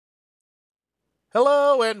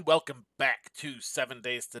Hello and welcome back to 7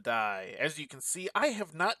 Days to Die. As you can see, I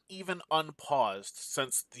have not even unpaused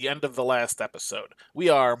since the end of the last episode. We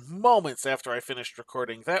are moments after I finished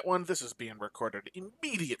recording that one. This is being recorded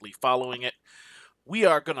immediately following it. We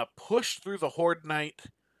are going to push through the Horde Night,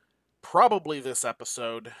 probably this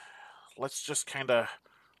episode. Let's just kind of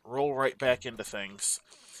roll right back into things.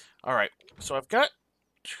 Alright, so I've got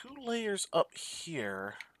 2 layers up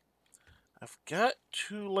here. I've got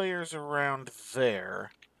 2 layers around there.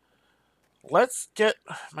 Let's get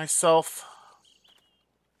myself...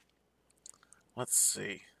 Let's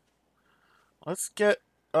see. Let's get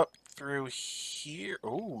up through here.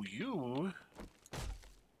 Oh, you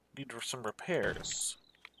need some repairs.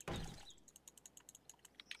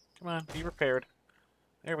 Come on, be repaired.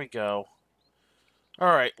 There we go.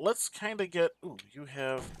 Alright, let's kind of get... Ooh, you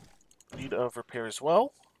have need of repair as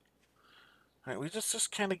well. Alright, we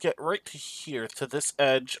just kind of get right to here, to this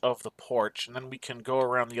edge of the porch, and then we can go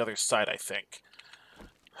around the other side, I think.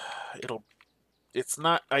 It's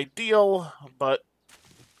not ideal, but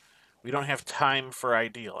we don't have time for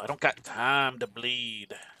ideal. I don't got time to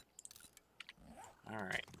bleed.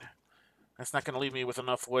 Alright. That's not going to leave me with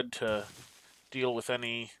enough wood to deal with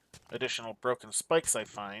any additional broken spikes I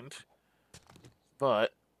find.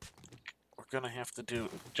 But we're going to have to do...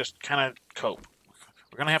 just kind of cope.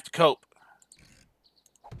 We're going to have to cope.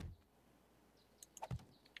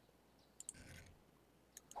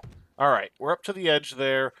 Alright, we're up to the edge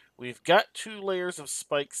there. We've got 2 layers of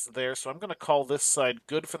spikes there, so I'm going to call this side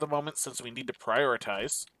good for the moment since we need to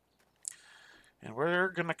prioritize. And we're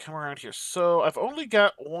going to come around here. So I've only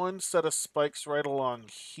got 1 set of spikes right along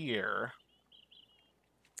here.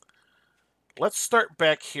 Let's start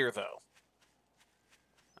back here, though.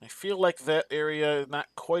 I feel like that area is not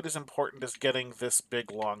quite as important as getting this big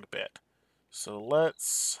long bit. So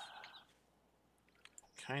let's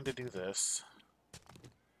kind of do this.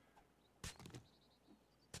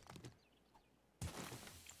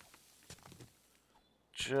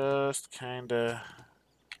 Just kind of...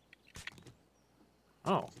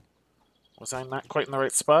 Oh. Was I not quite in the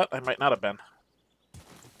right spot? I might not have been.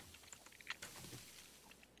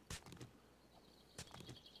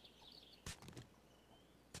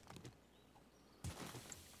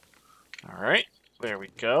 Alright, there we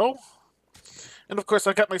go. And of course,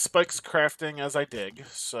 I've got my spikes crafting as I dig,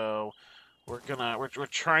 so we're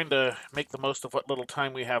trying to make the most of what little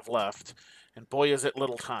time we have left. And boy, is it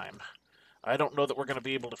little time. I don't know that we're going to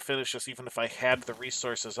be able to finish this even if I had the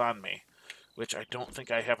resources on me, which I don't think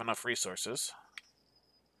I have enough resources.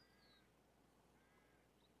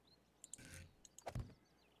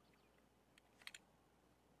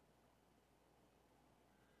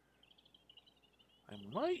 I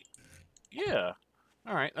might... Yeah.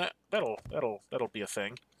 Alright, that'll be a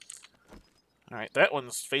thing. Alright, that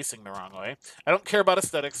one's facing the wrong way. I don't care about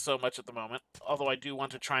aesthetics so much at the moment, although I do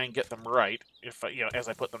want to try and get them right, if as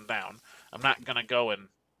I put them down. I'm not gonna go and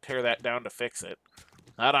tear that down to fix it.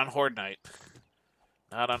 Not on Horde Night.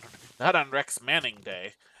 Not on Rex Manning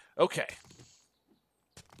Day. Okay.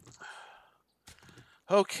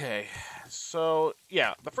 Okay, so,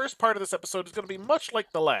 yeah, the first part of this episode is going to be much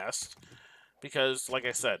like the last, because, like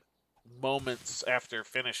I said, moments after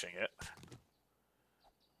finishing it.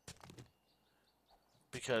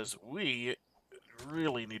 Because we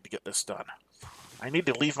really need to get this done. I need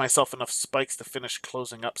to leave myself enough spikes to finish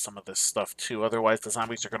closing up some of this stuff, too. Otherwise, the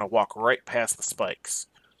zombies are going to walk right past the spikes.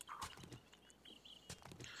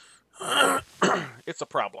 It's a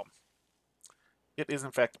problem. It is,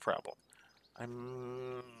 in fact, a problem.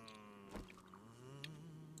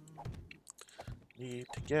 Need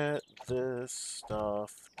to get this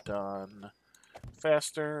stuff done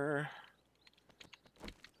faster.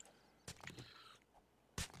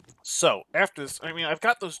 So, after this, I mean, I've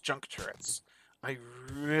got those junk turrets. I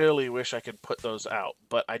really wish I could put those out,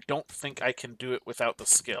 but I don't think I can do it without the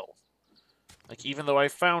skill. Like, even though I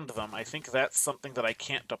found them, I think that's something that I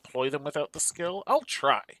can't deploy them without the skill. I'll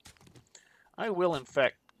try. I will, in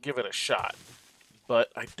fact, give it a shot,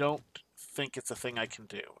 but I don't think it's a thing I can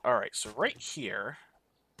do. Alright, so right here,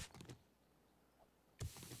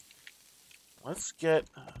 let's get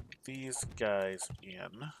these guys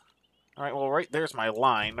in. Alright, well, right there's my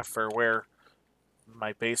line for where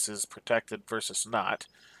my base is protected versus not.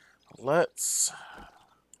 Let's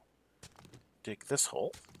dig this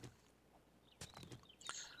hole.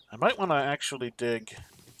 I might want to actually dig...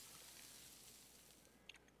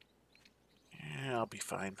 Yeah, I'll be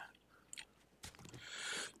fine.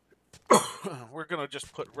 We're going to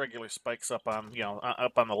just put regular spikes up on,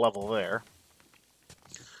 up on the level there.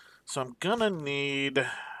 So I'm going to need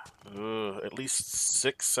at least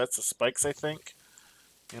 6 sets of spikes, I think.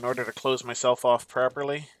 in order to close myself off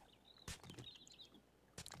properly.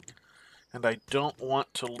 And I don't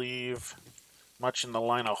want to leave much in the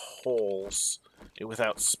line of holes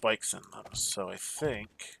without spikes in them. So I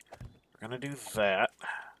think we're going to do that.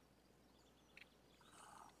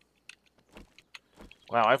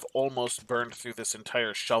 Wow, I've almost burned through this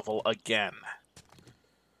entire shovel again.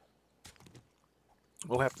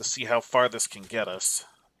 We'll have to see how far this can get us.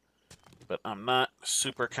 But I'm not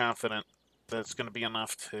super confident that it's going to be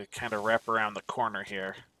enough to kind of wrap around the corner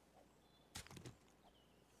here.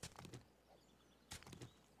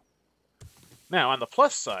 Now, on the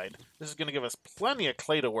plus side, this is going to give us plenty of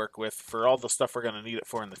clay to work with for all the stuff we're going to need it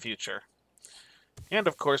for in the future. And,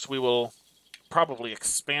 of course, we will probably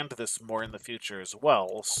expand this more in the future as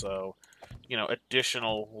well, so, you know,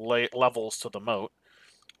 additional levels to the moat.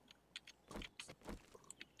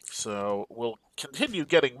 So, we'll continue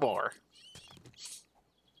getting more.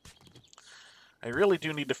 I really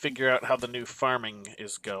do need to figure out how the new farming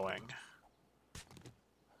is going.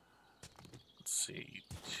 Let's see,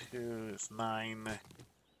 2 is 9.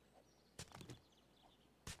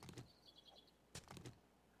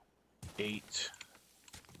 8.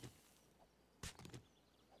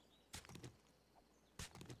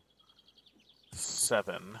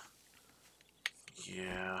 7.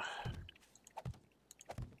 Yeah.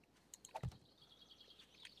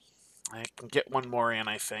 I can get one more in,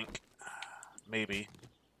 I think. Maybe.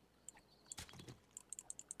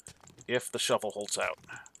 If the shovel holds out.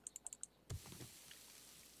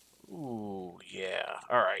 Ooh, yeah.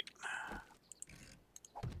 Alright.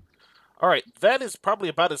 Alright, that is probably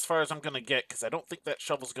about as far as I'm going to get, because I don't think that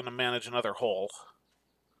shovel's going to manage another hole.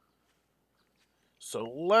 So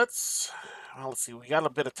let's see, we got a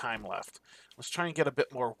bit of time left. Let's try and get a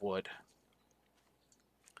bit more wood.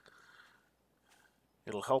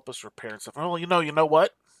 It'll help us repair and stuff. Oh, you know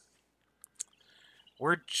what?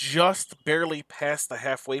 We're just barely past the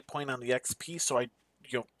halfway point on the XP, so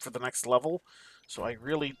for the next level. So I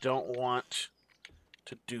really don't want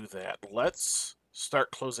to do that. Let's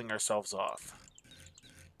start closing ourselves off.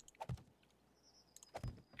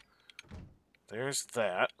 There's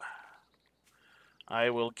that. I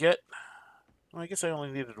will get... Well, I guess I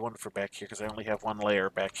only needed one for back here, because I only have one layer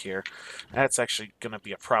back here. That's actually going to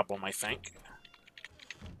be a problem, I think.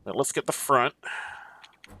 But let's get the front.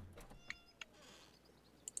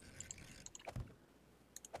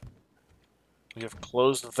 We have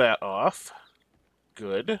closed that off.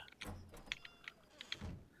 Good.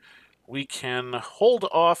 We can hold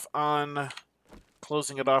off on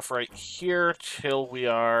closing it off right here till we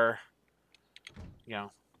are, you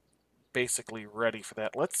know, basically ready for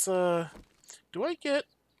that. Let's, do I get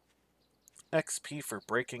XP for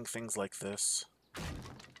breaking things like this?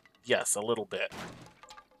 Yes, a little bit.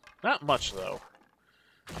 Not much, though.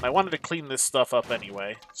 And I wanted to clean this stuff up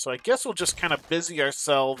anyway, so I guess we'll just kind of busy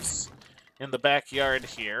ourselves in the backyard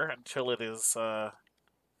here until it is time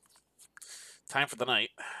for the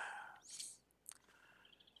night.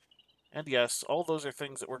 And yes, all those are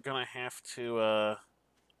things that we're going to have to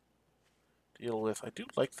deal with. I do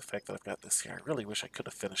like the fact that I've got this here. I really wish I could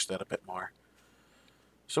have finished that a bit more.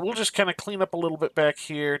 So we'll just kind of clean up a little bit back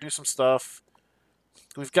here, do some stuff.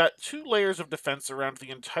 We've got 2 layers of defense around the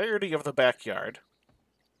entirety of the backyard.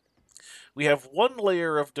 We have 1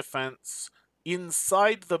 layer of defense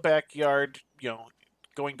inside the backyard, you know,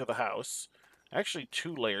 going to the house. Actually,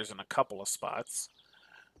 2 layers in a couple of spots.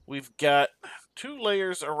 We've got 2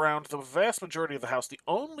 layers around the vast majority of the house. The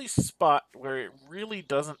only spot where it really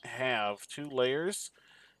doesn't have 2 layers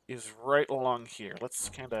is right along here. Let's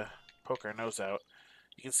kind of poke our nose out.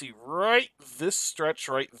 You can see right this stretch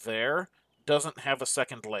right there doesn't have a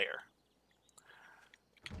second layer.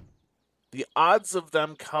 The odds of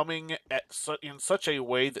them coming in such a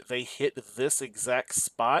way that they hit this exact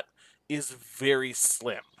spot is very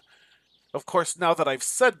slim. Of course, now that I've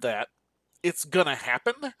said that, it's gonna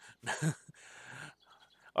happen.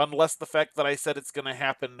 Unless the fact that I said it's gonna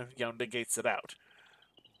happen, you know, negates it out.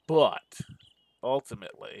 But,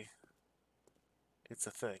 ultimately, it's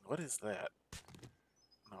a thing. What is that?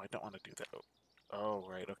 No, I don't want to do that. Oh,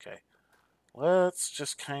 right, okay. Let's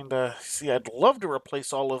just kind of... See, I'd love to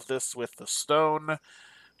replace all of this with the stone,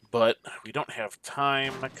 but we don't have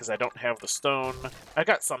time because I don't have the stone. I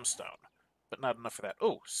got some stone, but not enough for that.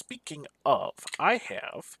 Oh, speaking of, I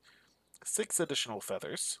have 6 additional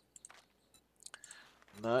feathers.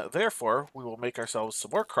 Therefore, we will make ourselves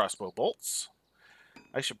some more crossbow bolts.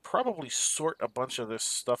 I should probably sort a bunch of this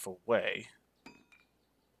stuff away.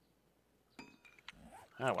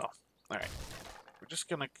 Oh well. Alright. We're just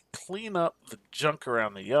going to clean up the junk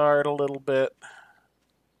around the yard a little bit.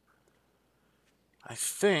 I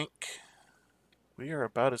think We are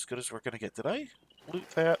about as good as we're going to get. Did I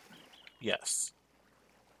loot that? Yes.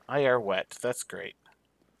 I are wet. That's great.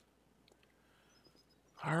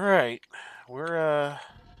 Alright. We're,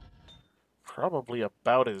 probably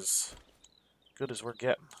about as good as we're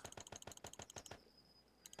getting.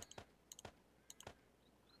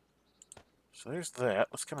 So there's that.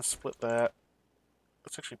 Let's kind of split that.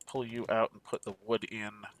 Let's actually pull you out and put the wood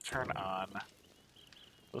in. Turn on.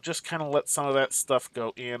 We'll just kind of let some of that stuff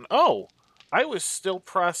go in. Oh! I was still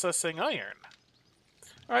processing iron.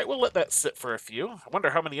 Alright, we'll let that sit for a few. I wonder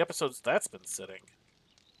how many episodes that's been sitting.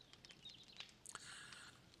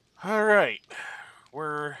 Alright.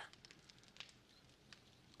 We're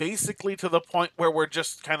basically to the point where we're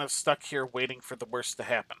just kind of stuck here waiting for the worst to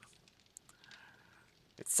happen.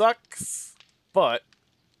 It sucks, but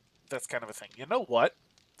that's kind of a thing. You know what?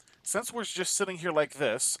 Since we're just sitting here like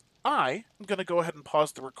this, I am going to go ahead and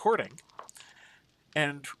pause the recording,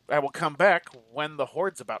 and I will come back when the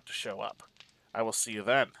Horde's about to show up. I will see you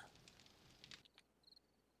then.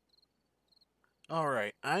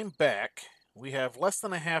 Alright, I'm back. We have less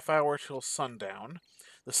than a half hour till sundown.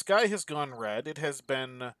 The sky has gone red. It has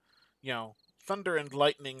been, thunder and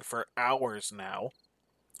lightning for hours now.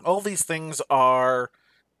 All these things are,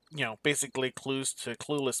 basically clues to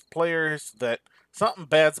clueless players that something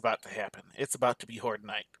bad's about to happen. It's about to be Horde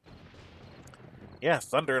night. Yeah,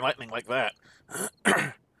 thunder and lightning like that.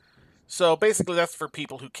 So basically that's for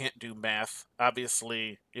people who can't do math.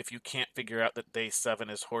 Obviously, if you can't figure out that day 7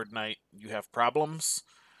 is Horde night, you have problems.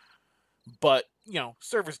 But,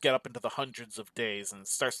 servers get up into the hundreds of days and it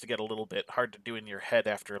starts to get a little bit hard to do in your head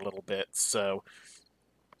after a little bit. So,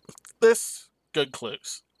 good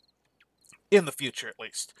clues. In the future, at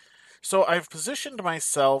least. So I've positioned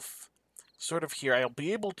myself sort of here. I'll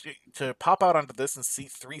be able to pop out onto this and see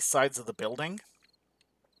 3 sides of the building.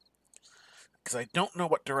 Because I don't know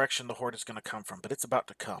what direction the Horde is going to come from, but it's about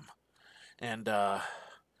to come. And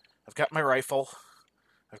I've got my rifle.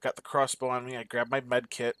 I've got the crossbow on me. I grabbed my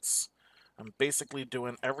med kits. I'm basically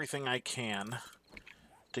doing everything I can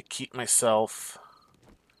to keep myself,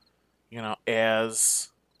 as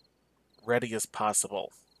ready as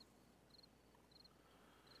possible.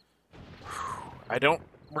 I don't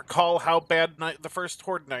recall how bad the first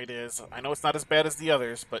Horde night is. I know it's not as bad as the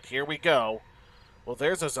others, but here we go. Well,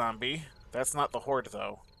 there's a zombie. That's not the Horde,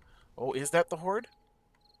 though. Oh, is that the Horde?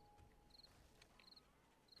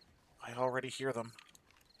 I already hear them.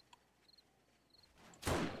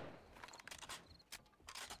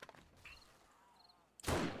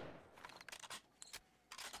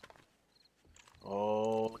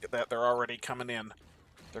 Oh, look at that. They're already coming in.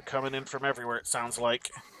 They're coming in from everywhere, it sounds like.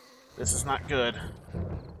 This is not good.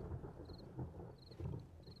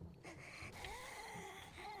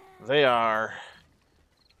 They are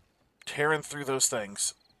tearing through those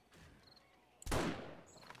things.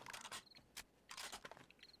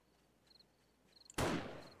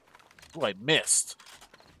 Ooh, I missed.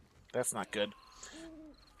 That's not good.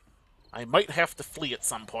 I might have to flee at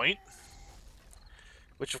some point.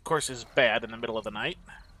 Which, of course, is bad in the middle of the night.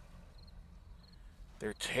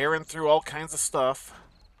 They're tearing through all kinds of stuff.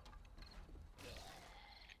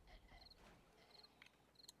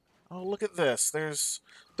 Oh, look at this.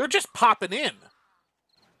 They're just popping in.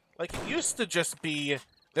 Like, it used to just be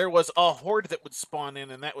there was a Horde that would spawn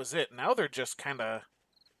in and that was it. Now they're just kind of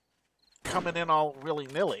coming in all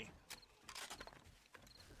willy-nilly.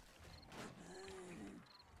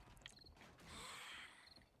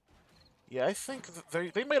 Yeah, I think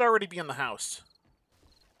they might already be in the house.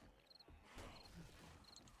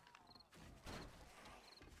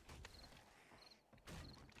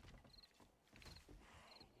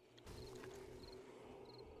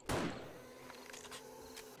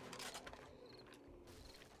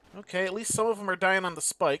 Okay, at least some of them are dying on the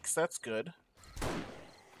spikes. That's good.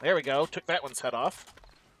 There we go. Took that one's head off.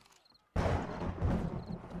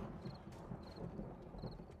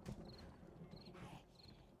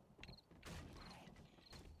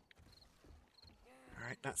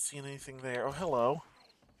 Alright, not seeing anything there. Oh, hello.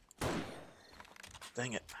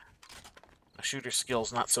 Dang it. My shooter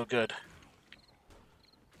skill's not so good.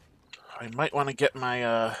 I might want to get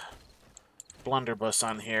my blunderbuss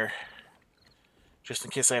on here. Just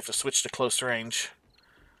in case I have to switch to close range.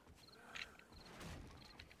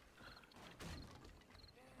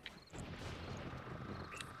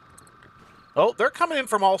 Oh, they're coming in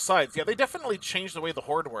from all sides. Yeah, they definitely changed the way the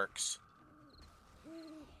Horde works.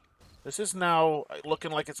 This is now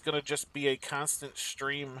looking like it's going to just be a constant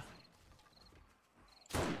stream.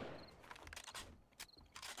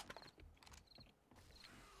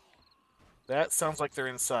 That sounds like they're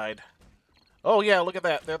inside. Oh, yeah, look at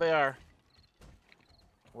that. There they are.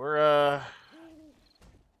 We're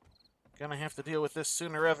Gonna have to deal with this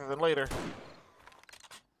sooner rather than later.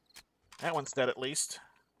 That one's dead at least.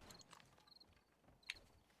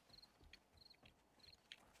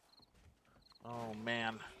 Oh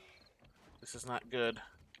man. This is not good.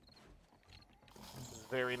 This is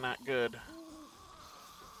very not good.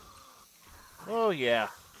 Oh yeah.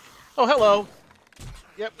 Oh, hello.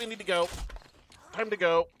 Yep, we need to go. Time to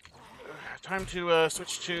go. Time to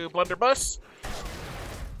switch to blunderbuss.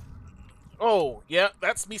 Oh, yeah,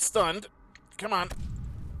 that's me stunned. Come on.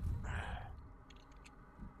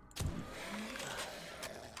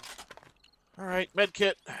 Alright,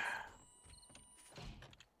 medkit.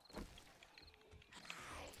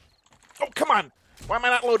 Oh, come on! Why am I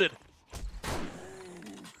not loaded?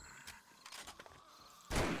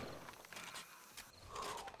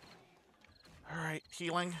 Alright,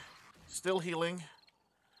 healing. Still healing.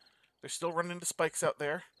 They're still running into spikes out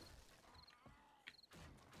there.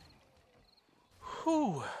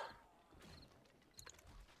 Whew.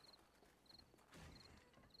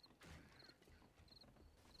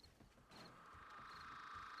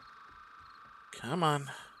 Come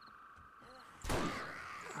on.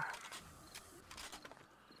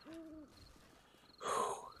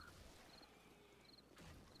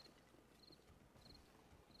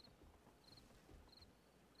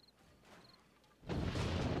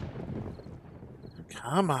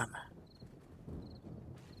 Come on.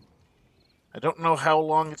 I don't know how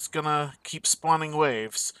long it's gonna keep spawning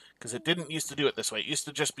waves, because it didn't used to do it this way. It used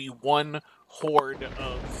to just be one horde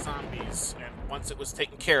of zombies, and once it was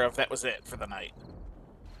taken care of, that was it for the night.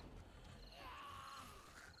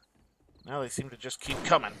 Now they seem to just keep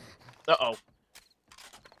coming. Uh-oh.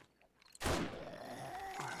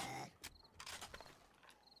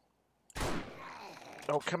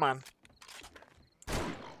 Oh, come on.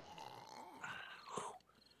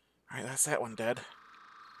 Alright, that's that one dead.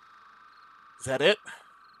 Is that it?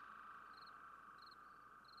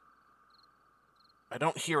 I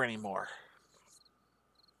don't hear anymore.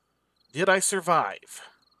 Did I survive?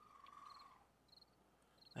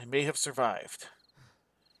 I may have survived.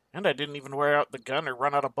 And I didn't even wear out the gun or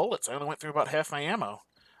run out of bullets. I only went through about half my ammo.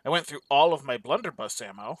 I went through all of my blunderbuss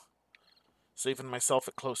ammo, saving myself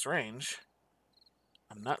at close range.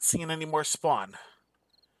 I'm not seeing any more spawn.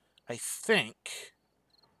 I think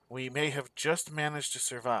we may have just managed to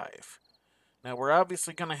survive. Now, we're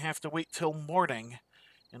obviously going to have to wait till morning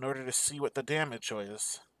in order to see what the damage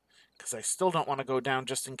is, because I still don't want to go down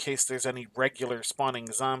just in case there's any regular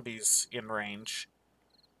spawning zombies in range.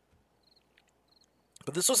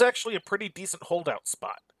 But this was actually a pretty decent holdout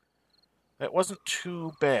spot. That wasn't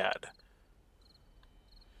too bad.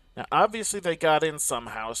 Now, obviously they got in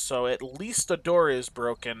somehow, so at least a door is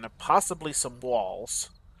broken, possibly some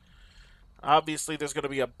walls. Obviously there's going to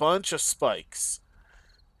be a bunch of spikes.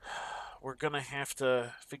 We're going to have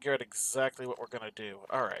to figure out exactly what we're going to do.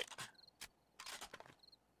 Alright.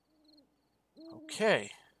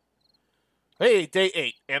 Okay. Hey, day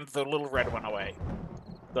 8, and the little red one away.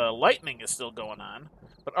 The lightning is still going on.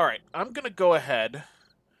 But alright, I'm going to go ahead,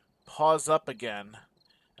 pause up again,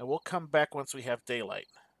 and we'll come back once we have daylight.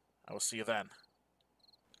 I will see you then.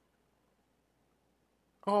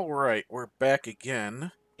 Alright, we're back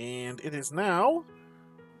again, and it is now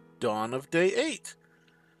dawn of day 8.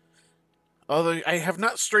 Although I have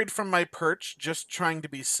not strayed from my perch, just trying to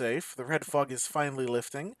be safe. The red fog is finally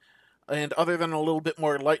lifting. And other than a little bit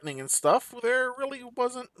more lightning and stuff, there really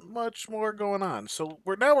wasn't much more going on. So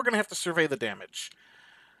now we're going to have to survey the damage.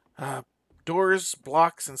 Doors,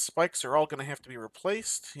 blocks, and spikes are all going to have to be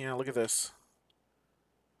replaced. Yeah, look at this.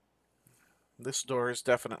 This door is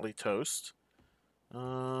definitely toast.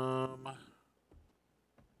 Back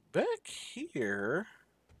here...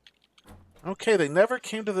 Okay, they never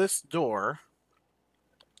came to this door,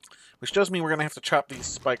 which does mean we're going to have to chop these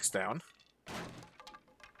spikes down.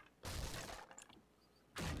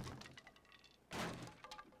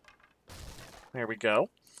 There we go.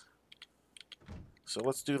 So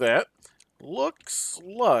let's do that. Looks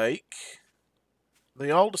like they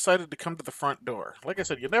all decided to come to the front door. Like I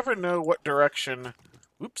said, you never know what direction...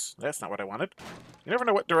 Oops, that's not what I wanted. You never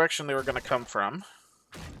know what direction they were going to come from.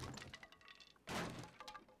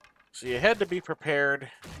 So you had to be prepared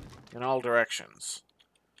in all directions.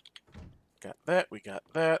 Got that, we got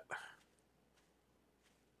that.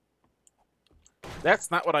 That's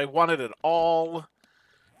not what I wanted at all.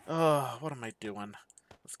 What am I doing?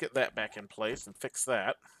 Let's get that back in place and fix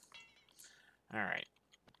that. Alright.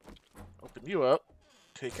 Open you up.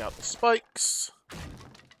 Take out the spikes.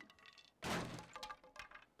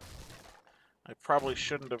 I probably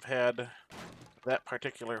shouldn't have had that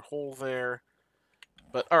particular hole there.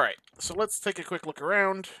 But, alright, so let's take a quick look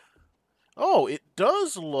around. Oh, it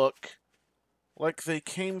does look like they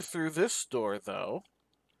came through this door, though.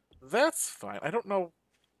 That's fine. I don't know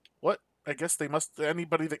what. I guess they must.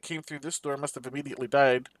 Anybody that came through this door must have immediately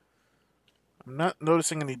died. I'm not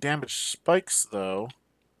noticing any damaged spikes, though.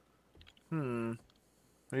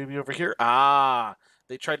 Maybe over here? Ah!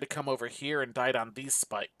 They tried to come over here and died on these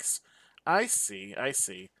spikes. I see, I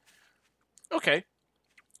see. Okay.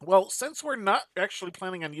 Well, since we're not actually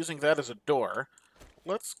planning on using that as a door,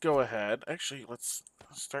 let's go ahead. Actually, let's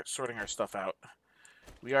start sorting our stuff out.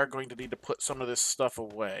 We are going to need to put some of this stuff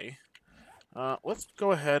away. Let's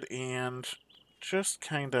go ahead and just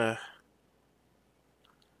kind of...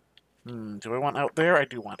 do I want out there? I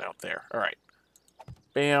do want out there. All right.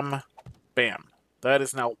 Bam. Bam. That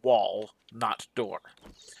is now wall, not door.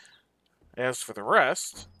 As for the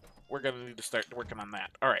rest, we're going to need to start working on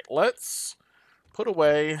that. All right, let's put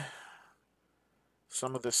away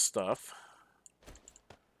some of this stuff.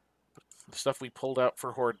 The stuff we pulled out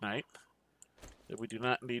for Horde Night that we do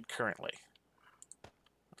not need currently.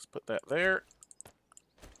 Let's put that there.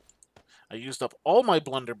 I used up all my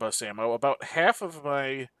blunderbuss ammo, about half of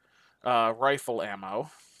my rifle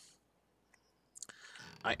ammo.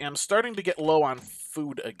 I am starting to get low on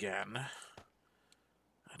food again.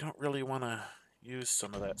 I don't really want to use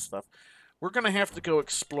some of that stuff. We're going to have to go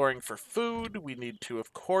exploring for food. We need to,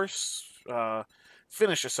 of course,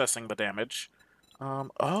 finish assessing the damage.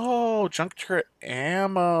 Oh, junk turret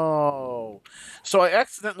ammo. So I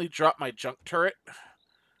accidentally dropped my junk turret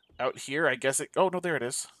out here. I guess it... Oh, no, there it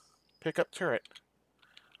is. Pick up turret.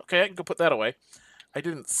 Okay, I can go put that away. I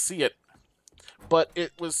didn't see it. But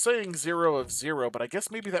it was saying 0 of 0, but I guess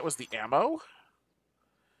maybe that was the ammo?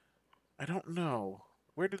 I don't know.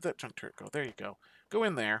 Where did that junk turret go? There you go. Go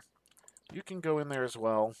in there. You can go in there as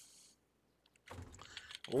well.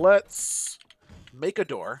 Let's make a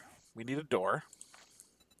door. We need a door.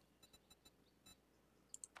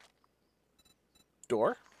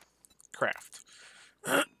 Door. Craft.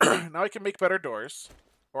 Now I can make better doors.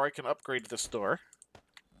 Or I can upgrade this door.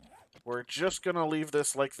 We're just going to leave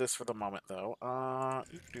this like this for the moment, though.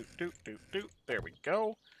 There we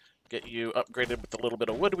go. Get you upgraded with the little bit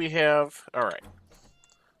of wood we have. All right.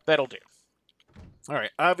 That'll do. All right.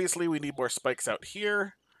 Obviously, we need more spikes out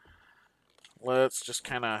here. Let's just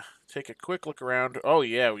kind of take a quick look around. Oh,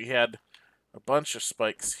 yeah, we had a bunch of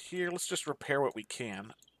spikes here. Let's just repair what we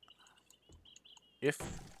can.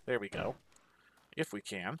 There we go. If we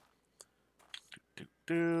can.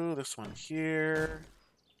 This one here.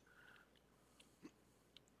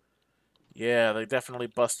 Yeah, they definitely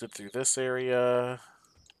busted through this area.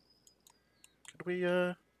 Could we,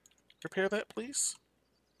 repair that, please?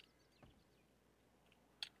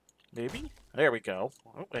 Maybe? There we go.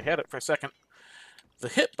 Oh, I had it for a second. The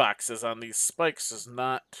hitboxes on these spikes is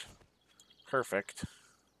not perfect.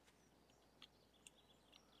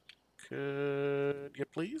 Could you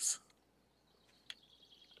please?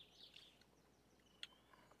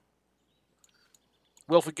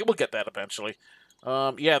 We'll get that eventually.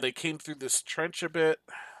 Yeah, they came through this trench a bit.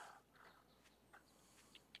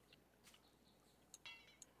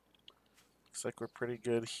 Looks like we're pretty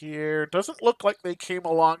good here. Doesn't look like they came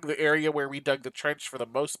along the area where we dug the trench for the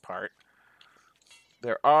most part.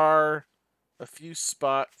 There are a few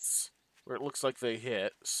spots where it looks like they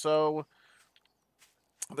hit. So,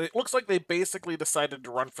 it looks like they basically decided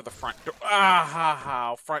to run for the front door. Ah, ha,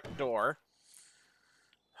 ha, front door.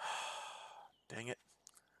 Dang it.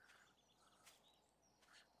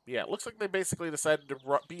 Yeah, it looks like they basically decided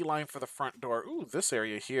to beeline for the front door. Ooh, this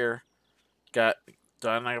area here got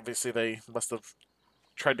done. Obviously, they must have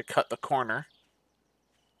tried to cut the corner.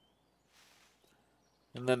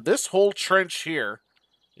 And then this whole trench here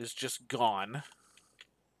is just gone.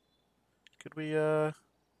 Could we,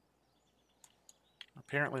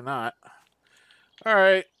 apparently not.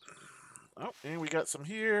 Alright. Oh, and we got some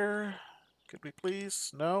here. Could we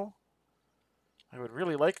please? No? I would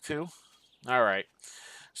really like to. Alright.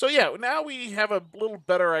 So yeah, now we have a little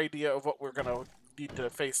better idea of what we're going to need to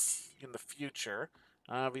face in the future.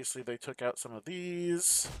 Obviously, they took out some of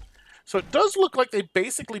these. So it does look like they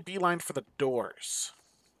basically beelined for the doors.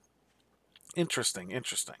 Interesting,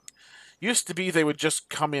 interesting. Used to be they would just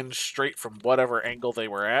come in straight from whatever angle they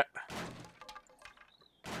were at.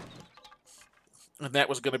 And that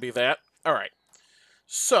was going to be that. All right.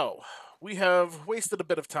 So, we have wasted a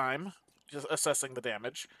bit of time just assessing the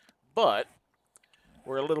damage, but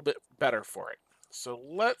we're a little bit better for it. So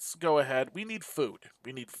let's go ahead. We need food.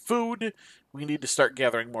 We need food. We need to start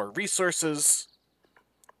gathering more resources.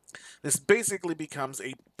 This basically becomes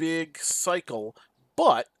a big cycle,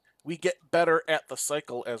 but we get better at the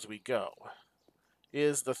cycle as we go,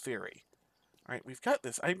 is the theory. All right, we've got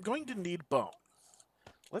this. I'm going to need bone.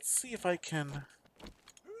 let's see if I can...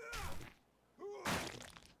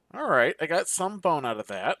 Alright, I got some bone out of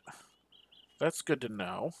that. That's good to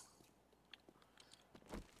know.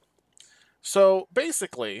 So,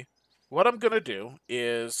 basically, what I'm going to do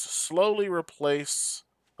is slowly replace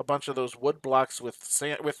a bunch of those wood blocks with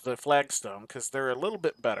with the flagstone, because they're a little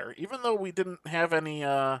bit better. Even though we didn't have any,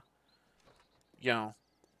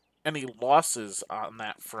 any losses on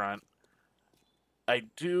that front, I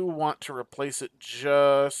do want to replace it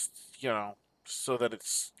just, so that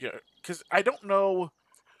it's, because I don't know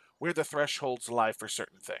where the thresholds lie for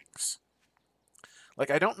certain things.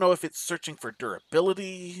 Like, I don't know if it's searching for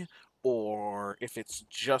durability, or if it's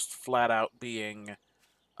just flat out being,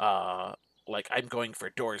 like, I'm going for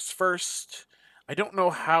doors first. I don't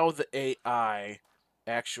know how the AI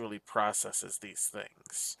actually processes these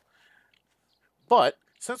things. But,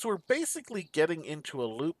 since we're basically getting into a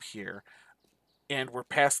loop here, and we're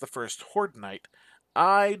past the first Horde night,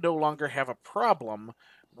 I no longer have a problem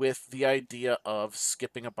with the idea of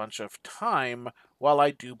skipping a bunch of time while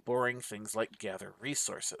I do boring things like gather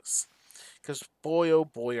resources. Because boy, oh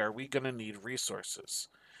boy, are we going to need resources.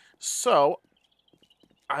 So,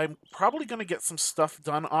 I'm probably going to get some stuff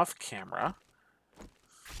done off camera.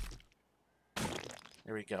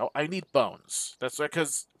 There we go. I need bones. That's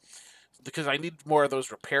because I need more of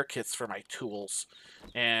those repair kits for my tools.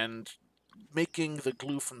 And making the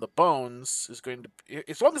glue from the bones is going to...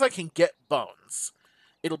 As long as I can get bones,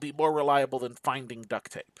 it'll be more reliable than finding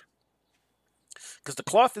duct tape. Because the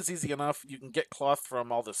cloth is easy enough. You can get cloth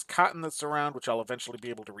from all this cotton that's around, which I'll eventually be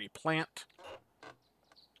able to replant.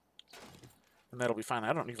 And that'll be fine.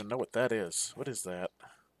 I don't even know what that is. What is that?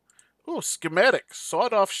 Ooh, schematic.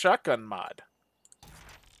 Sawed-off shotgun mod.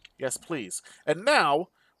 Yes, please. And now,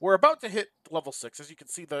 we're about to hit level 6. As you can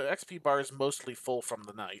see, the XP bar is mostly full from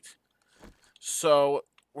the night. So,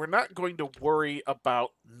 we're not going to worry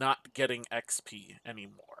about not getting XP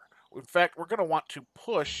anymore. In fact, we're going to want to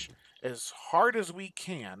push as hard as we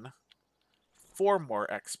can for more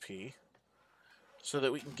XP so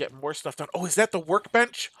that we can get more stuff done. Oh, is that the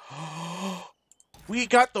workbench? We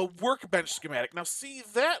got the workbench schematic. Now, see,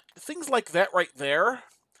 things like that right there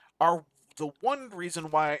are the one reason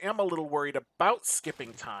why I am a little worried about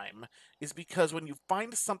skipping time, is because when you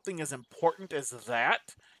find something as important as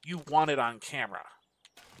that, you want it on camera.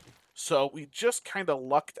 So we just kind of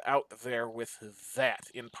lucked out there with that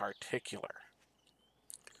in particular.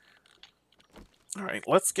 Alright,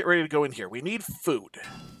 let's get ready to go in here. We need food.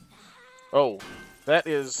 Oh, that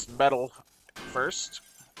is metal first.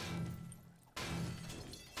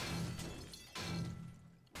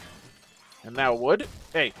 And now wood.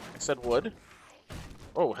 Hey, I said wood.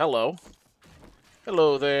 Oh, hello.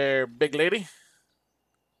 Hello there, big lady.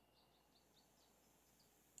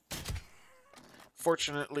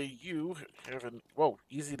 Fortunately, you have an... Whoa,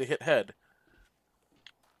 easy to hit head.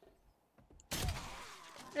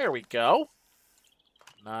 There we go.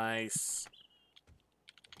 Nice.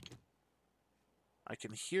 I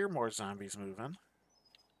can hear more zombies moving.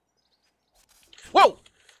 Whoa!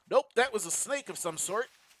 Nope, that was a snake of some sort.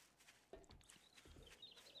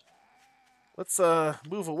 Let's,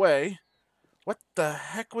 move away. What the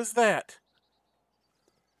heck was that?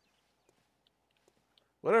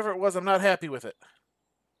 Whatever it was, I'm not happy with it.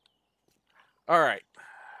 Alright.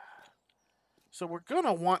 So we're going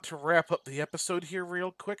to want to wrap up the episode here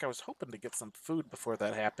real quick. I was hoping to get some food before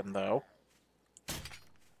that happened, though.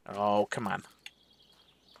 Oh, come on.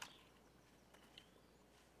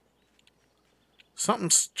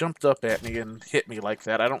 Something's jumped up at me and hit me like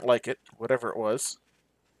that. I don't like it, whatever it was.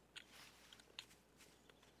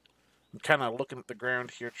 I'm kind of looking at the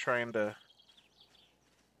ground here, trying to...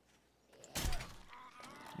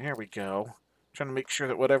 There we go. Trying to make sure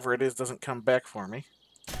that whatever it is doesn't come back for me.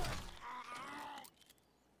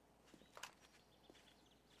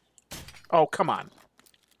 Oh, come on.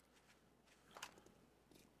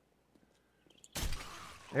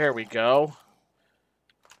 There we go.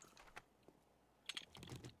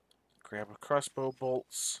 Grab a crossbow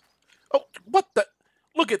bolts. Oh, what the...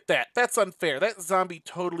 Look at that. That's unfair. That zombie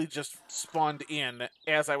totally just spawned in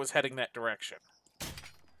as I was heading that direction.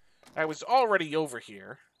 I was already over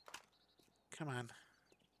here. Come on.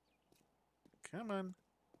 Come on.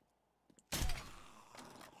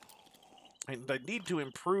 I need to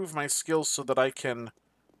improve my skills so that I can...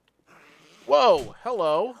 Whoa!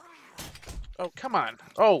 Hello! Oh, come on.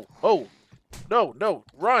 Oh, oh. No, no.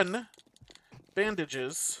 Run!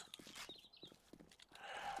 Bandages.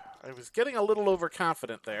 I was getting a little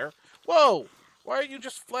overconfident there. Whoa! Why are you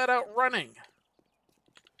just flat out running?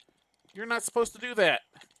 You're not supposed to do that.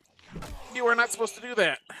 You are not supposed to do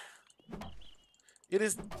that. It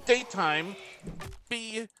is daytime.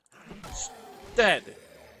 be dead.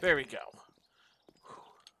 There we go.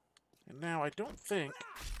 And now I don't think...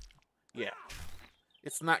 Yeah.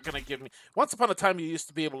 It's not going to give me... Once upon a time, you used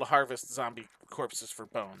to be able to harvest zombie corpses for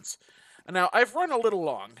bones. And now, I've run a little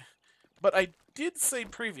long, but I did say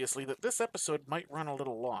previously that this episode might run a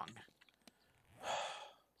little long.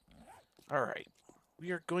 Alright.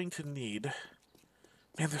 We are going to need...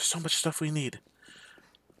 Man, there's so much stuff we need.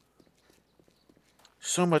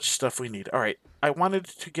 So much stuff we need. Alright, I wanted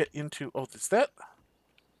to get into... Oh, is that...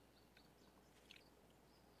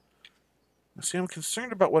 See, I'm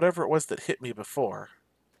concerned about whatever it was that hit me before.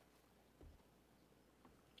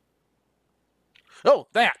 Oh,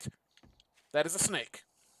 that! That is a snake.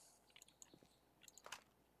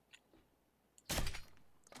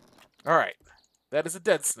 Alright, that is a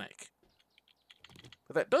dead snake.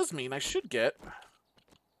 But that does mean I should get...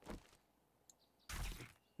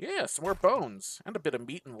 Yeah, some more bones. And a bit of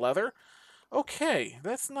meat and leather. Okay,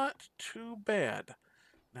 that's not too bad.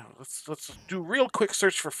 Now, let's do a real quick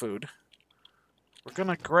search for food. We're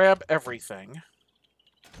gonna grab everything.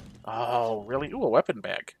 Oh, really? Ooh, a weapon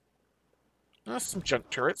bag. Some junk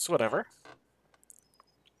turrets, whatever.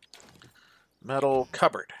 Metal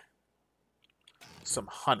cupboard. Some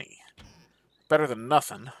honey. Better than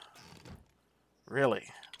nothing. Really?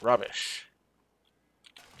 Rubbish.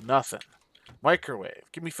 Nothing. Microwave.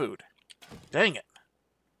 Give me food. Dang it.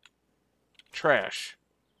 Trash.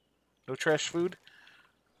 No trash food?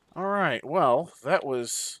 Alright, well, that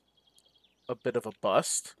was a bit of a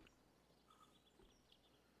bust.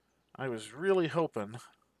 I was really hoping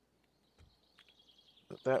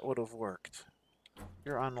that that would have worked.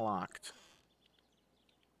 You're unlocked.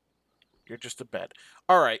 You're just a bed.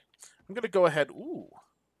 Alright, I'm going to go ahead... Ooh.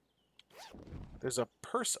 There's a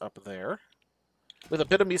purse up there with a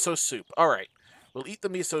bit of miso soup. Alright, we'll eat the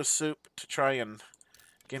miso soup to try and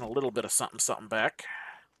gain a little bit of something back.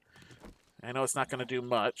 I know it's not going to do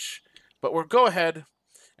much, but we'll go ahead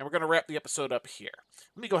and we're going to wrap the episode up here.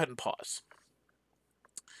 Let me go ahead and pause.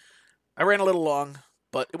 I ran a little long,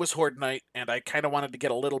 but it was Horde Night, and I kind of wanted to get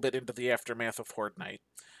a little bit into the aftermath of Horde Night.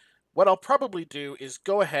 What I'll probably do is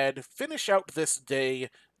go ahead, finish out this day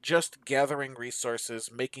just gathering resources,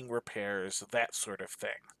 making repairs, that sort of thing.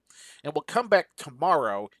 And we'll come back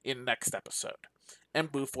tomorrow in next episode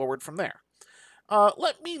and move forward from there.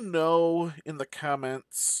 Let me know in the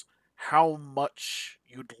comments how much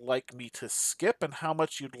you'd like me to skip and how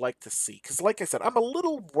much you'd like to see. Because like I said, I'm a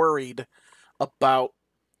little worried about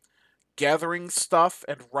gathering stuff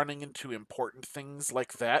and running into important things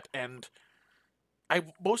like that, and I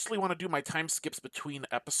mostly want to do my time skips between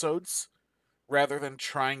episodes rather than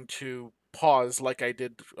trying to pause like I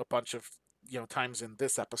did a bunch of times in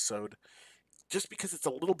this episode, just because it's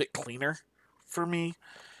a little bit cleaner for me.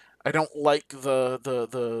 I don't like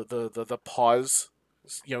the pause,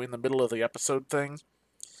 in the middle of the episode thing.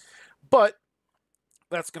 But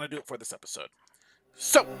that's going to do it for this episode.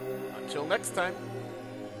 So, until next time,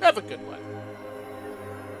 have a good one.